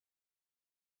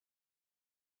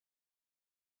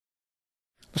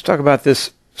Let's talk about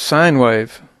this sine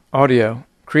wave audio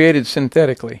created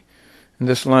synthetically. And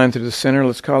this line through the center,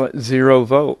 let's call it 0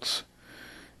 volts.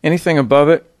 Anything above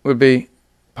it would be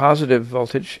positive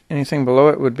voltage. Anything below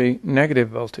it would be negative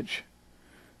voltage.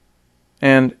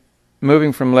 And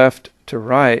moving from left to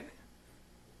right,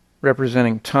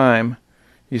 representing time,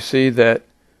 you see that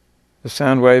the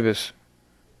sound wave is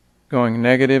going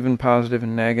negative and positive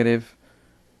and negative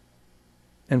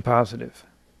and positive.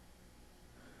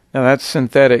 Now that's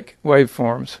synthetic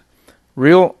waveforms.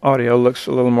 Real audio looks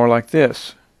a little more like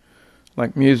this,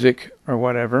 like music or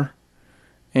whatever.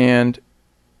 And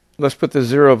let's put the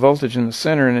 0 voltage in the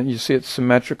center, and you see it's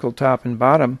symmetrical top and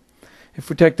bottom. If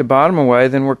we take the bottom away,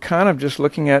 then we're kind of just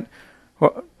looking at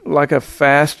like a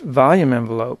fast volume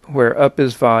envelope, where up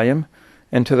is volume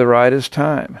and to the right is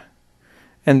time.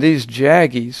 And these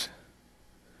jaggies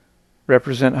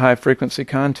represent high frequency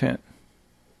content.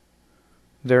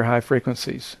 They're high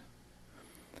frequencies.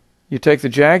 You take the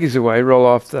jaggies away, roll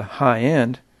off the high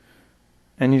end,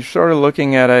 and you're sort of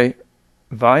looking at a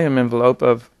volume envelope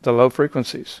of the low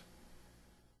frequencies.